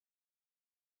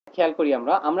খেয়াল করি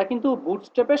আমরা আমরা কিন্তু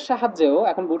বুটস্ট্র্যাপের সাহায্যেও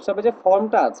এখন বুটস্ট্র্যাপে যে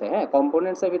ফর্মটা আছে, হ্যাঁ,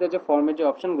 কম্পোনেন্টস এর ভিতরে যে ফর্মের যে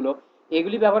অপশনগুলো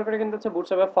এগুলি ব্যবহার করে কিন্তু হচ্ছে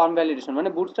বুটস্ট্র্যাপের ফর্ম ভ্যালিডেশন, মানে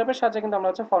বুটস্ট্র্যাপের সাহায্যে কিন্তু আমরা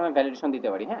হচ্ছে ফর্মে ভ্যালিডেশন দিতে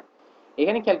পারি। হ্যাঁ,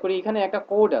 এখানে খেয়াল করি এখানে একটা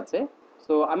কোড আছে।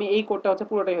 সো আমি এই কোডটা হচ্ছে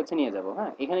পুরোটাই হচ্ছে নিয়ে যাব।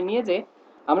 হ্যাঁ, এখানে নিয়ে যে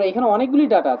আমরা এখানে অনেকগুলি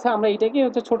ডাটা আছে, আমরা এটাকে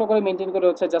হচ্ছে ছোট করে মেনটেন করে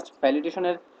হচ্ছে জাস্ট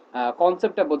ভ্যালিডেশনের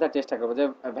কনসেপ্টটা বোঝার চেষ্টা করবো যে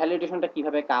ভ্যালিডেশনটা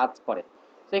কিভাবে কাজ করে।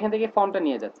 তো এখান থেকে ফর্মটা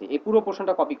নিয়ে যাচ্ছি, এই পুরো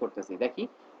পোর্শনটা কপি করতেছি। দেখি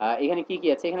এখানে কি কি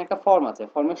আছে। এখানে একটা ফর্ম আছে,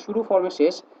 ফর্মের শুরু ফর্মের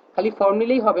শেষ। খালি ফর্ম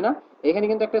নিলেই হবে না, এখানে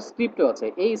কিন্তু একটা স্ক্রিপ্টও আছে,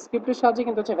 এই স্ক্রিপ্টের সাহায্যে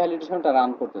কিন্তু হচ্ছে ভ্যালিডেশনটা রান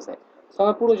করতেছে। সো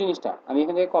আমার পুরো জিনিসটা আমি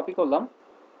এখান থেকে কপি করলাম।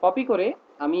 কপি করে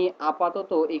আমি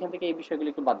আপাতত এখান থেকে এই বিষয়গুলো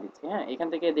একটু বাদ দিচ্ছি। হ্যাঁ, এখান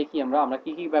থেকে দেখি আমরা আমরা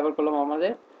কি কি ব্যবহার করলাম।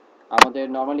 আমাদের আমাদের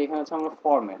নরমালি এখানে হচ্ছে আমরা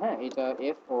ফর্মে, হ্যাঁ, এটা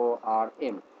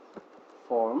FORM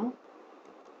ফর্ম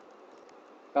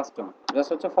কাস্টম, জাস্ট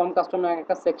হচ্ছে ফর্ম কাস্টম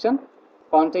একটা সেকশন,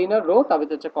 কন্টেইনার রো,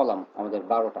 তারপরে হচ্ছে কলাম আমাদের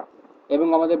 12টা। এবং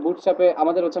আমাদের বুটস্ট্র্যাপে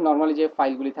আমাদের হচ্ছে নরমালি যে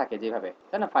ফাইলগুলি থাকে যেভাবে,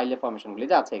 তাই না, ফাইলের ফরমেশনগুলি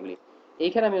যা আছে এগুলি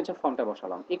এইখানে আমি হচ্ছে ফর্মটা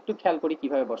বসালাম। একটু খেয়াল করি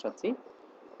কিভাবে বসাচ্ছি।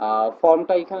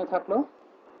 ফর্মটা এখানে থাকলো,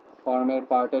 ফর্মের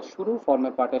পার্টের শুরু,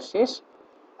 ফর্মের পার্টের শেষ।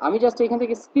 আমি জাস্ট এখান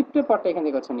থেকে স্ক্রিপ্টের পার্টটা এখান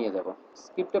থেকে হচ্ছে নিয়ে যাব,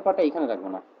 স্ক্রিপ্টের পার্টটা এখানে রাখবো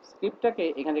না, স্ক্রিপ্টটাকে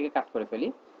এখান থেকে কাট করে ফেলি।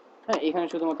 হ্যাঁ, এখানে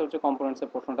শুধুমাত্র হচ্ছে কম্পোনেন্টসের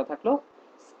পোর্শনটা থাকলো।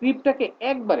 স্ক্রিপ্টটাকে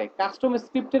একবারে কাস্টম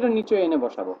স্ক্রিপ্টের নিচে এনে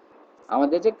বসাবো।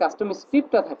 আমাদের যে কাস্টম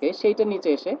স্ক্রিপ্টটা থাকে সেইটার নিচে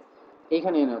এসে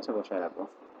এইখানে এনে হচ্ছে বসায় রাখবো।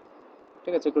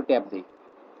 ঠিক আছে, একটু ট্যাব দিই।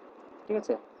 ঠিক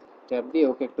আছে, ট্যাব দিয়ে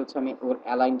ওকে একটু হচ্ছে আমি ওর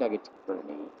অ্যালাইনটাকে ঠিক করে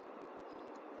নিই।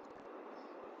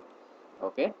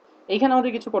 ওকে, এইখানে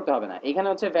আমাদের কিছু করতে হবে না, এখানে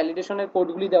হচ্ছে ভ্যালিডেশনের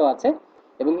কোডগুলি দেওয়া আছে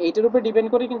এবং এইটার উপর ডিপেন্ড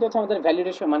করে কিন্তু হচ্ছে আমাদের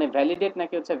ভ্যালিডেশন মানে ভ্যালিডেট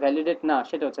নাকি হচ্ছে ভ্যালিডেট না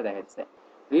সেটা হচ্ছে দেখা যাচ্ছে।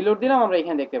 রিলোড দিলাম, আমরা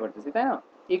এখানে দেখতে পারতেছি, তাই না।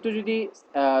 একটু যদি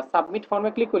সাবমিট ফর্মে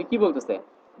ক্লিক করি, কি বলতেছে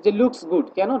যে লুকস গুড,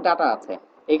 কেন ডাটা আছে,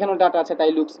 এখানেও ডাটা আছে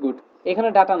তাই লুকস গুড। এখানে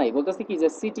ডাটা নাই, বলতেছে কি যে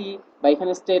সিটি বা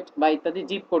এখানে স্টেট বা ইত্যাদি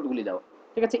জিপ কোডগুলি দাও।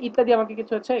 ঠিক আছে, ইত্যাদি আমাকে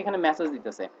কিছু হচ্ছে এখানে মেসেজ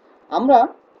দিতেছে। আমরা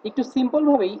একটু সিম্পল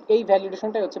ভাবেই এই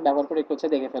ভ্যালিডেশনটাই হচ্ছে ব্যবহার করে একটু হচ্ছে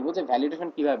দেখে ফেলবো যে ভ্যালিডেশন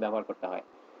কিভাবে ব্যবহার করতে হয়।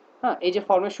 হ্যাঁ, এই যে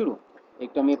ফর্মের শুরু,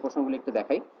 একটু আমি এই প্রশ্নগুলো একটু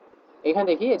দেখাই। এখানে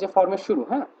দেখি এই যে ফর্মের শুরু,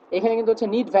 হ্যাঁ, এখানে কিন্তু হচ্ছে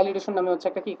নিড ভ্যালিডেশন নামে হচ্ছে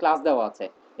একটা কি ক্লাস দেওয়া আছে।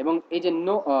 এবং এই যে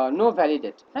নো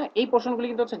ভ্যালিডেট, হ্যাঁ, এই পোর্শনগুলো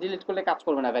কিন্তু হচ্ছে ডিলিট করলে কাজ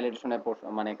করবে না ভ্যালিডেশনের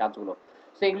মানে কাজগুলো।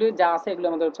 তো এগুলো যা আছে এগুলো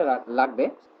আমাদের হচ্ছে লাগবে।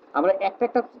 আমরা একটা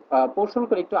একটা পোর্শন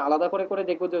করে একটু আলাদা করে করে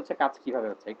দেখবো যে হচ্ছে কাজ কিভাবে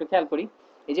হচ্ছে। একটু খেয়াল করি,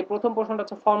 এই যে প্রথম পোর্শনটা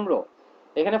হচ্ছে ফর্ম রো।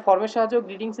 এখানে ফর্মের সাহায্যে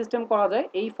গ্রিডিং সিস্টেম করা যায়,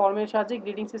 এই ফর্মের সাহায্যে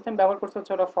গ্রিডিং সিস্টেম ব্যবহার করতে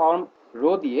হচ্ছে ওটা ফর্ম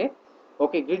রো দিয়ে।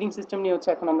 ওকে, গ্রিডিং সিস্টেম নিয়ে হচ্ছে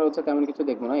এখন আমরা হচ্ছে তেমন কিছু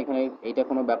দেখবো না, এখানে এইটা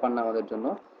কোনো ব্যাপার না আমাদের জন্য।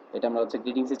 এটা আমরা হচ্ছে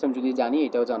গ্রিডিং সিস্টেম যদি জানি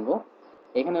এটাও জানবো।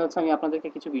 এখানে হচ্ছে আমি আপনাদেরকে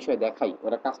কিছু বিষয় দেখাই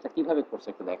ওরা কাজটা কিভাবে করছে,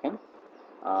 একটু দেখেন।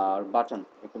 আর বাটন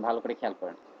একটু ভালো করে খেয়াল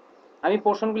করেন, আমি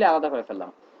পোর্শনগুলি আলাদা করে ফেললাম।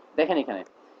 দেখেন এখানে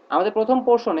আমাদের প্রথম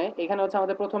পোর্শনে এখানে হচ্ছে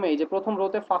আমাদের প্রথমে এই যে প্রথম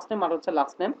রোতে ফার্স্ট নেম আর হচ্ছে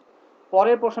লাস্ট নেম,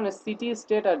 পরের পোর্শনে সিটি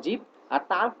স্টেট আর জিপ, আর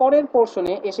তারপরের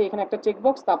পোর্শনে এসে এখানে একটা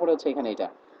চেকবক্স, তারপরে হচ্ছে এখানে এটা।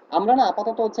 আমরা না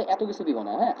আপাতত হচ্ছে এত কিছু দিব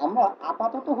না, হ্যাঁ, আমরা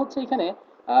আপাতত হচ্ছে এখানে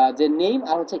যে নেম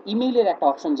আর হচ্ছে ইমেইলের একটা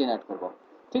অপশন জেনারেট করব।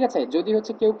 ঠিক আছে, যদি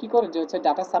হচ্ছে কেউ কি করে যে হচ্ছে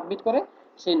ডাটা সাবমিট করে,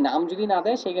 সেই নাম যদি না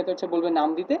দেয় সেই ক্ষেত্রে হচ্ছে বলবে নাম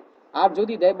দিতে, আর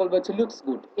যদি দেয় বলবে হচ্ছে লুকস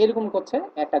গুড, এরকম করছে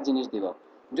একটা জিনিস দিব।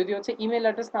 যদি হচ্ছে ইমেল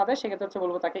অ্যাড্রেস না দেয় সেক্ষেত্রে হচ্ছে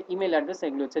বলবো তাকে ইমেল অ্যাড্রেস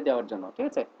এগুলো হচ্ছে দেওয়ার জন্য। ঠিক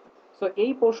আছে, সো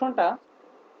এই পোর্শনটা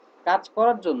কাজ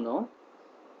করার জন্য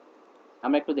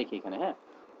আমরা একটু দেখি এখানে। হ্যাঁ,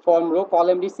 ফর্ম রো কল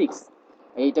MD6,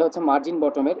 এইটা হচ্ছে মার্জিন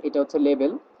বটমের, এটা হচ্ছে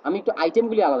লেবেল। আমি একটু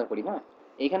আইটেমগুলি আলাদা করি। হ্যাঁ,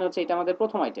 এখানে হচ্ছে এটা আমাদের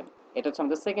প্রথম আইটেম, এটা হচ্ছে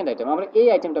আমাদের সেকেন্ড আইটেম, আমরা এই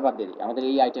আইটেমটা বাদ দিয়ে দিই, আমাদের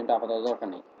এই আইটেমটা আপাতত দরকার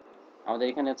নেই, আমাদের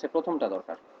এখানে হচ্ছে প্রথমটা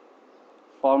দরকার।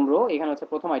 ফর্ম রো এখানে হচ্ছে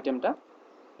প্রথম আইটেমটা,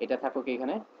 এটা থাকুক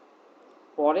এখানে।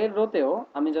 পরের রোতেও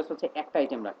আমি জাস্ট হচ্ছে একটা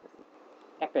আইটেম রাখতেছি,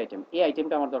 একটা আইটেম, এই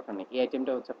আইটেমটা আমার দরকার নেই, এই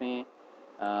আইটেমটা হচ্ছে আপনি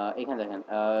এখানে দেখেন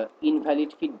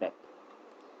ইনভ্যালিড ফিডব্যাক,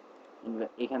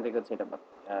 এখান থেকে হচ্ছে এটা বাদ,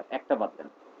 একটা বাদ দেন।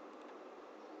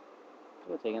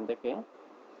 ঠিক আছে, এখান থেকে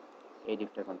এই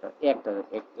ডিফটা কোনটা, একটা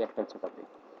একটা হচ্ছে বাদ দিই।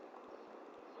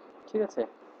 ঠিক আছে,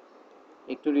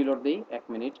 একটু রিলোড দেই, 1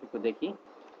 মিনিট একটু দেখি।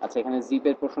 আচ্ছা, এখানে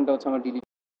জিপের পোর্শনটা হচ্ছে আমার ডিলিট,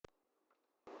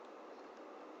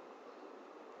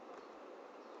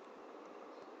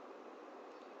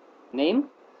 নেম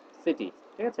সিটি।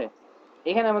 ঠিক আছে,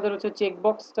 এখানে আমাদের হচ্ছে চেক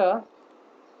বক্সটা,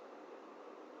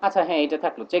 আচ্ছা হ্যাঁ এটা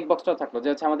থাকলো, চেক বক্সটাও থাকলো যে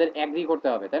হচ্ছে আমাদের এগ্রি করতে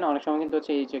হবে, তাই না, অনেক সময় কিন্তু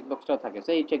হচ্ছে এই চেক বক্সটাও থাকে,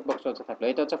 তো এই চেক বক্সটা হচ্ছে থাকলো,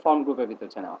 এটা হচ্ছে ফর্ম গ্রুপের ভিতর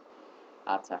হচ্ছে নেওয়া।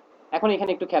 আচ্ছা, এখন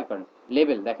এখানে একটু খেয়াল করেন,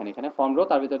 লেভেল দেখেন এখানে ফর্ম রো,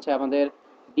 তার ভিতর হচ্ছে আমাদের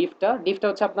ডিফটা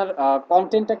হচ্ছে আপনার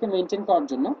কন্টেন্টটাকে মেনটেন করার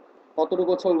জন্য কতটুকু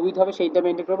হচ্ছে উইথ হবে সেইটা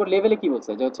মেনটেন করবো। লেভেলে কি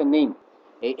বলছে যে হচ্ছে নেম,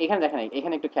 এখানে দেখেন,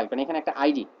 এখানে একটু খেয়াল করেন, এখানে একটা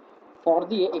আইডি ফর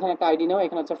দিয়ে এখানে একটা আইডি নেওয়া,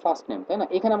 এখানে হচ্ছে ফার্স্ট নেম, তাই না,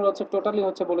 এখানে আমরা হচ্ছে টোটালি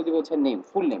হচ্ছে বলে দিব হচ্ছে নেম,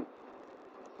 ফুল নেম,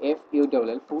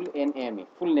 FULL ফুল NAME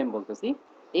ফুল নেম বলতেছি।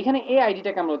 এখানে এই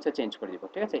আইডিটাকে আমরা হচ্ছে চেঞ্জ করে দিব।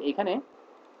 ঠিক আছে, এখানে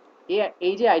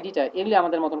এই যে আইডিটা এগুলি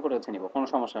আমাদের মতন করে হচ্ছে নিব, কোনো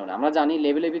সমস্যা হবে না। আমরা জানি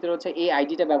লেভেলের ভিতরে হচ্ছে এই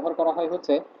আইডিটা ব্যবহার করা হয়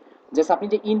হচ্ছে জাস্ট আপনি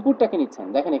যে ইনপুটটাকে নিচ্ছেন,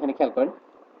 দেখেন এখানে খেয়াল করেন,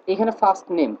 এখানে ফার্স্ট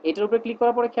নেম এটার উপরে ক্লিক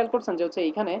করার পরে খেয়াল করছেন যে হচ্ছে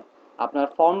এইখানে আপনার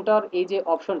ফর্মটার এই যে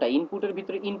অপশনটা ইনপুটের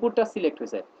ভিতরে ইনপুটটা সিলেক্ট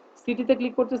হয়েছে, সিটিতে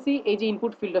ক্লিক করতেছি এই যে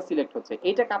ইনপুট ফিল্ডটা সিলেক্ট হচ্ছে,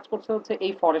 এইটা কাজ করছে হচ্ছে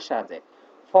এই ফরের সাহায্যে।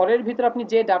 ফরের ভিতরে আপনি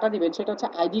যে ডাটা দিবেন সেটা হচ্ছে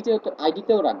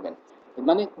আইডিতেও রাখবেন।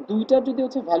 মানে দুইটার যদি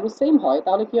হচ্ছে ভ্যালু সেম হয়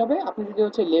তাহলে কি হবে, আপনি যদি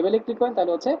হচ্ছে লেভেলে ক্লিক করেন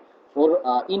তাহলে হচ্ছে ওর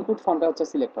ইনপুট ফর্মটা হচ্ছে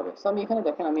সিলেক্ট হবে। সো আমি এখানে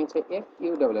দেখেন আমি হচ্ছে F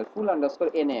U double L full underscore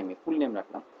N M A full name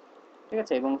রাখলাম, ঠিক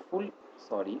আছে, এবং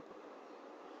সরি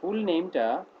ফুল নেমটা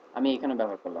আমি এখানে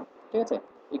ব্যবহার করলাম, ঠিক আছে।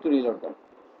 একটু রিলোড দেন,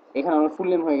 এখানে আমার ফুল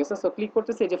নেম হয়ে গেছে। সো ক্লিক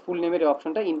করতেছি, এই যে ফুল নেমের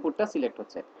অপশনটা ইনপুটটা সিলেক্ট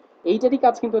হচ্ছে। এইটারই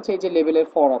কাজ কিন্তু হচ্ছে এই যে লেভেলের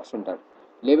ফর অপশনটার,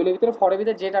 লেভেলের ভিতরে ফরের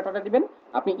ভিতরে যে ডাটাটা দিবেন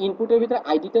আপনি ইনপুটের ভিতরে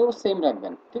আইডিতেও সেম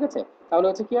রাখবেন, ঠিক আছে। তাহলে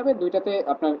হচ্ছে কি হবে, দুইটাতে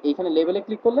আপনার এইখানে লেভেলে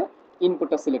ক্লিক করলে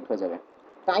ইনপুটটা সিলেক্ট হয়ে যাবে।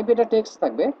 টাইপ এটা টেক্সট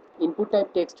থাকবে, ইনপুট টাইপ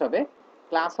টেক্সট হবে।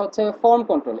 ক্লাস হচ্ছে ফর্ম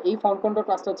কন্ট্রোল, এই ফর্ম কন্ট্রোল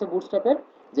ক্লাসটা হচ্ছে বুটস্ট্র্যাপের,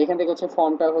 যেখান থেকে হচ্ছে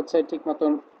ফর্মটা হচ্ছে ঠিক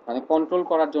মতন মানে কন্ট্রোল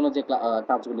করার জন্য যে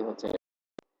কাজগুলি হচ্ছে।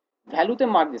 ভ্যালুতে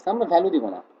মার্ক দিচ্ছে, আমরা ভ্যালু দিব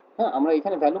না। হ্যাঁ, আমরা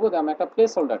এখানে ভ্যালু বলতে আমরা একটা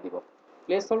প্লেস হোল্ডার দিব।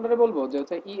 প্লেস হোল্ডারে বলবো যে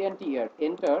হচ্ছে ইএনটিআর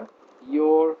enter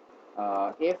your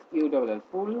F U double L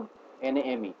full N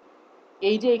M E.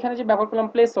 এই যে এখানে যে ব্যবহার করলাম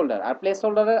প্লেস হোল্ডার, আর প্লেস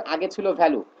হোল্ডারের আগে ছিল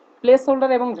ভ্যালু। প্লেস হোল্ডার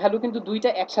এবং ভ্যালু কিন্তু দুইটা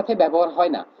একসাথে ব্যবহার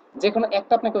হয় না, যে কোনো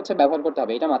একটা আপনাকে হচ্ছে ব্যবহার করতে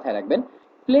হবে, এটা মাথায় রাখবেন।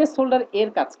 প্লেস হোল্ডার এর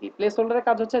কাজ কি, প্লেস হোল্ডারের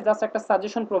কাজ হচ্ছে জাস্ট একটা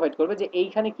সাজেশন প্রোভাইড করবে যে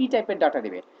এইখানে কি টাইপের ডাটা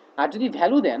দিবে। আর যদি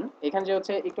ভ্যালু দেন, এখানে যে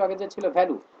হচ্ছে একটু আগে যে ছিল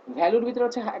ভ্যালু, ভ্যালুর ভিতরে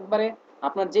হচ্ছে একবারে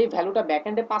আপনার যে ভ্যালুটা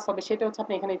ব্যাকএন্ডে পাস হবে সেটা হচ্ছে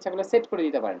আপনি এখানে ইচ্ছা করলে সেট করে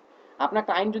দিতে পারেন। আপনার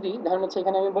ক্লায়েন্ট যদি ধরেন হচ্ছে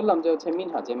এখানে আমি বললাম যে হচ্ছে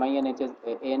Minhaj M I N H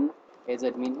N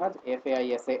AZ Minhaj F A I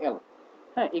S A এল,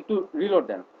 হ্যাঁ একটু রিলোড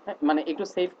দেন, হ্যাঁ মানে একটু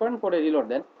সেভ করেন করে রিলোড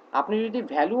দেন। আপনি যদি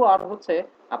ভ্যালু আর হচ্ছে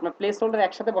আপনার প্লেস হোল্ডার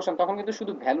একসাথে বসান তখন কিন্তু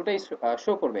শুধু ভ্যালুটাই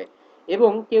শো করবে।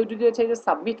 এবং কেউ যদি হচ্ছে এই যে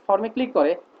সাবমিট ফর্মে ক্লিক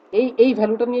করে এই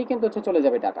ভ্যালুটা নিয়েই কিন্তু হচ্ছে চলে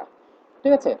যাবে ডাটা,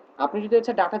 ঠিক আছে। আপনি যদি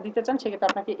হচ্ছে ডাটা দিতে চান সেক্ষেত্রে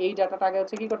আপনাকে এই ডাটাটা আগে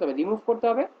হচ্ছে কি করতে হবে, রিমুভ করতে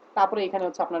হবে। তারপরে এখানে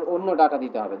হচ্ছে আপনার অন্য ডাটা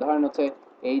দিতে হবে, ধরেন হচ্ছে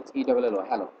H E double L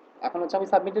hello, এখন হচ্ছে আমি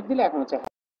সাবমিটেড দিলে এখন হচ্ছে।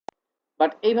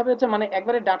 বাট এইভাবে হচ্ছে মানে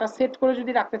একবারে ডাটা সেট করে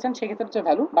যদি রাখতে চান সেক্ষেত্রে হচ্ছে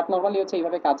ভ্যালু, বাট নর্মালি হচ্ছে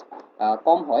এইভাবে কাজ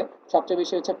কম হয়। সবচেয়ে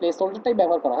বেশি হচ্ছে প্লেস হোল্ডারটাই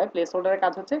ব্যবহার করা হয়। প্লেস হোল্ডারের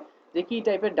কাজ হচ্ছে যে কি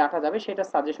টাইপের ডাটা যাবে সেটা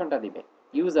সাজেশনটা দিবে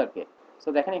ইউজারকে। সো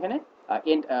দেখেন এখানে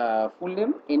full name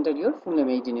enter your full name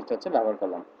এই জিনিসটা হচ্ছে ব্যবহার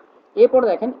করলাম। এরপর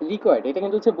দেখেন রিকোয়ার্ড, এটা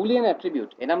কিন্তু হচ্ছে বুলিয়ান অ্যাট্রিবিউট,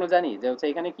 এটা আমরা জানি যে হচ্ছে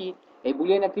এখানে কি এই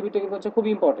বুলিয়ান অ্যাট্রিবিউটটা কিন্তু হচ্ছে খুব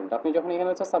ইম্পর্টেন্ট। আপনি যখন এখানে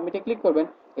হচ্ছে সাবমিটে ক্লিক করবেন,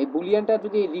 এই বুলিয়ানটা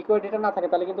যদি রিকোয়ার্ড এটা না থাকে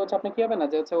তাহলে কিন্তু হচ্ছে আপনি কি হবে না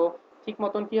যে হচ্ছে ও ঠিক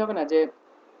মতন কি হবে না যে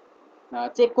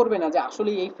চেক করবে না যে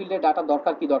আসলে এই ফিল্ডের ডাটা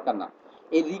দরকার কি দরকার না।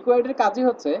 এই রিকোয়ার্ডের কাজই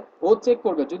হচ্ছে ও চেক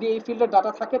করবে যদি এই ফিল্ডের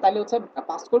ডাটা থাকে তাহলে হচ্ছে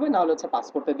পাস করবে, না হলে হচ্ছে পাস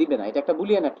করতে দিবে না। এটা একটা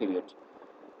বুলিয়ান অ্যাট্রিবিউট।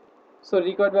 সো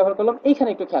রিকোয়ার্ড ব্যবহার করলাম। এইখানে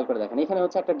একটু খেয়াল করে দেখেন, এখানে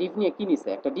হচ্ছে একটা ডিভ নিয়ে কি নিছে,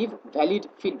 একটা ডিভ ভ্যালিড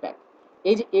ফিডব্যাক।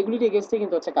 এই যে এগুলির এগেইনস্টে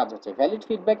কিন্তু হচ্ছে কাজ হচ্ছে। ভ্যালিড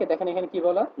ফিডব্যাকে দেখেন এখানে কি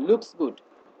বলা, লুকস গুড,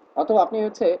 অথবা আপনি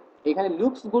হচ্ছে এখানে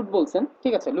লুকস গুড বলছেন,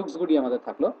 ঠিক আছে, লুকস গুডই আমাদের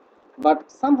থাকলো। বাট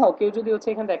সামহাও কেউ যদি হচ্ছে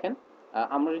এখানে দেখেন,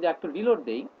 আমরা যদি একটু রিলোড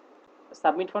দেই,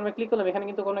 সাবমিট ফর্মে ক্লিক করলাম, এখানে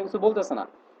কিন্তু কোনো কিছু বলতেছে না।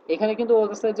 এখানে কিন্তু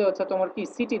বলতেছে যে হচ্ছে তোমার কি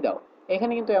সিটি দাও,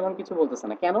 এখানে কিন্তু এমন কিছু বলতেছে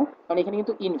না। কেন? কারণ এখানে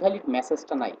কিন্তু ইনভ্যালিড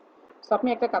মেসেজটা নাই। সো আপনি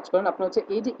একটা কাজ করেন, আপনি হচ্ছে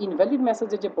এই যে ইনভ্যালিড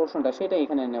মেসেজের যে পোর্শনটা সেটা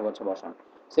এখানে এনে হচ্ছে বসান।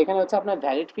 সেখানে হচ্ছে আপনার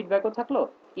ভ্যালিড ফিডব্যাকও থাকলো,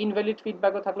 ইনভ্যালিড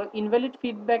ফিডব্যাকও থাকলো। ইনভ্যালিড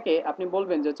ফিডব্যাকে আপনি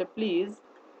বলবেন যে হচ্ছে please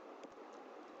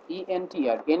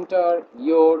ইএনটিআর enter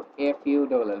your F U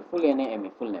double L full N M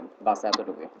E full name, বাস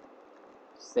এতটুকু।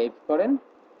 সেভ করেন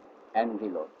অ্যান্ড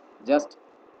রিলোড। জাস্ট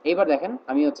এইবার দেখেন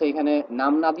আমি হচ্ছে এখানে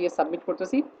নাম না দিয়ে সাবমিট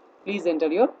করতেছি, please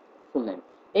enter your full name.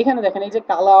 এখানে দেখেন এই যে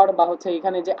কালার বা হচ্ছে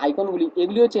এখানে যে আইকনগুলি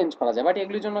এগুলিও চেঞ্জ করা যায়, বাট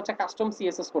এগুলির জন্য হচ্ছে কাস্টম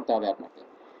সিএসএস করতে হবে আপনাকে,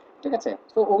 ঠিক আছে।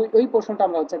 তো ওই পোর্শনটা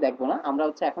আমরা হচ্ছে দেখবো না, আমরা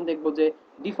হচ্ছে এখন দেখবো যে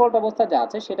ডিফল্ট অবস্থা যা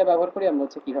আছে সেটা ব্যবহার করে আমরা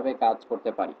হচ্ছে কিভাবে কাজ করতে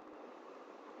পারি।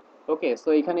 ওকে, সো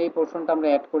এখানে এই পোর্শনটা আমরা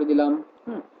অ্যাড করে দিলাম।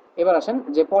 হুম, এবার আসেন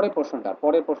যে পরের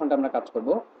পোর্শনটা আমরা কাজ করব।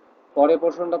 পরের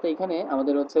পোর্শনটাতে এখানে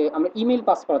আমাদের হচ্ছে আমরা ইমেল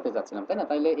পাস করাতে যাচ্ছিলাম, তাই না?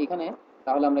 তাইলে এখানে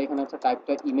তাহলে আমরা এখানে হচ্ছে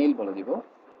টাইপটা ইমেল বলে দিব।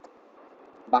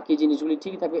 বাকি জিনিসগুলি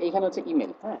ঠিকই থাকবে। এখানে হচ্ছে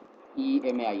ইমেল, হ্যাঁ,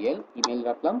 ইএমএআইএল ইমেল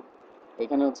রাখলাম।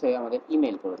 এখানে হচ্ছে আমাদের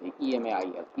ইমেল করে দিই,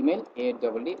 ইএমএআইএল ইমেল এ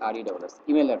ডবল ডি আর E double S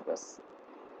email address,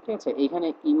 ঠিক আছে। এইখানে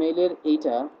ইমেইলের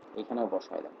এইটা এখানেও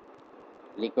বসাই দেন।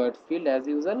 Required field as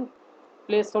usual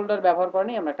place holder ব্যবহার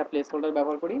করেনি, আমরা একটা প্লেস হোল্ডার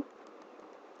ব্যবহার করি।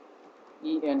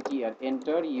 ENTR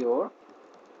enter your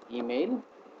email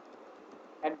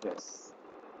address,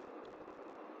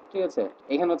 ঠিক আছে।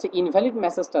 এখানে হচ্ছে ইনভ্যালিড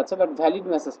মেসেজটা আছে বাট ভ্যালিড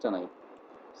মেসেজটা নাই।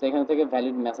 সো এখান থেকে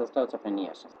ভ্যালিড মেসেজটা হচ্ছে আপনি নিয়ে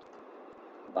আসেন,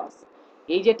 বাস।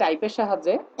 এই যে টাইপের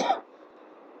সাহায্যে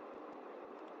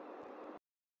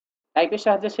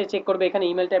সে চেক করবে এখানে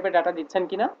ইমেল টাইপের ডাটা দিচ্ছেন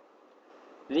কিনা।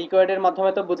 রিকোয়ার্ড এর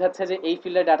মাধ্যমে তো বোঝাচ্ছে যে এই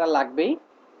ফিল্ডে ডাটা লাগবেই।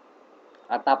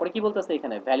 আর তারপরে কি বলতেছে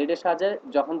এখানে, ভ্যালিডের সাহায্যে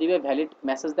যখন দিবে ভ্যালিড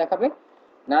মেসেজ দেখাবে,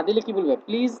 না দিলে কি বলবে,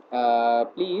 please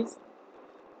please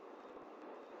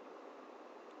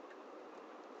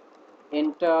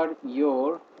enter your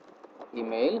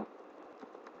email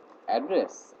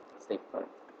address, save করে।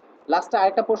 লাস্টে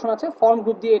আরেকটা পোর্শন আছে ফর্ম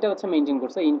গ্রুপ দিয়ে, এটা হচ্ছে মেনটেন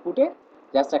করছে ইনপুটে,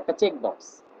 জাস্ট একটা check box,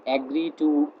 agree to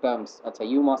terms, আচ্ছা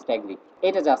ইউ মাস্ট অ্যাগ্রি,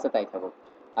 এটা যা আছে তাই থাকুক।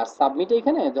 আর সাবমিটে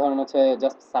এখানে ধরুন হচ্ছে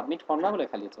জাস্ট সাবমিট ফর্ম না বলে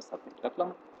খালি হচ্ছে সাবমিট রাখলাম,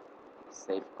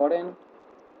 সেভ করেন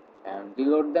এন্ড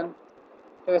রিলোড দেন।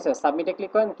 ঠিক আছে, সাবমিটে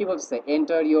ক্লিক করেন, কি বলতেছে,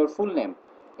 enter your full name,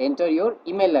 enter your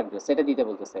email address, এটা দিতে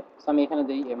বলতেছে। সো আমি এখানে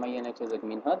দিই MINHZ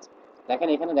মিনহাজ, দেখেন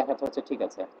এখানে দেখাচ্ছে হচ্ছে ঠিক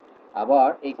আছে। আবার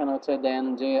এইখানে হচ্ছে দেন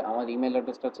যে আমার ইমেল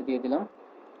অ্যাড্রেসটা হচ্ছে দিয়ে দিলাম,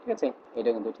 ঠিক আছে, এটা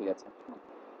কিন্তু ঠিক আছে।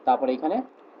 তারপরে এখানে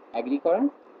অ্যাগ্রি করেন,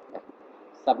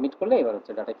 সাবমিট করলে এবার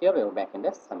হচ্ছে ডাটা কি হবে, ও ব্যাক এন্ডে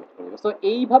সাবমিট করে দেবে। সো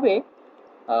এইভাবে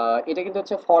এটা কিন্তু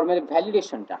হচ্ছে ফর্মের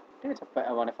ভ্যালিডেশনটা, ঠিক আছে,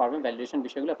 মানে ফর্মের ভ্যালিডেশন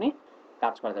বিষয়গুলো আপনি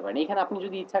কাজ করাতে পারেন। এখানে আপনি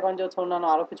যদি ইচ্ছা করেন যে হচ্ছে অন্যান্য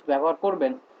আরো কিছু ব্যবহার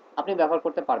করবেন, আপনি ব্যবহার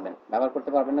করতে পারবেন, ব্যবহার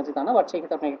করতে পারবেন না যে তা না, বাট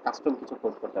সেক্ষেত্রে আপনাকে কাস্টম কিছু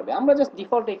কোড করতে হবে। আমরা জাস্ট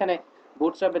ডিফল্ট এখানে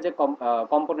বুটস্ট্র্যাপে যে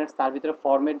কম্পোনেন্টস, তার ভিতরে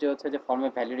ফর্মের যে হচ্ছে যে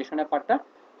ফর্মের ভ্যালিডেশনের পার্টটা,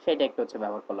 সেটা একটু হচ্ছে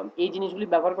ব্যবহার করলাম। এই জিনিসগুলি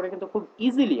ব্যবহার করে কিন্তু খুব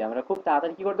ইজিলি আমরা খুব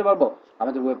তাড়াতাড়ি কি করতে পারবো,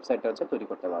 আমাদের ওয়েবসাইটটা হচ্ছে তৈরি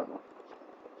করতে পারবো।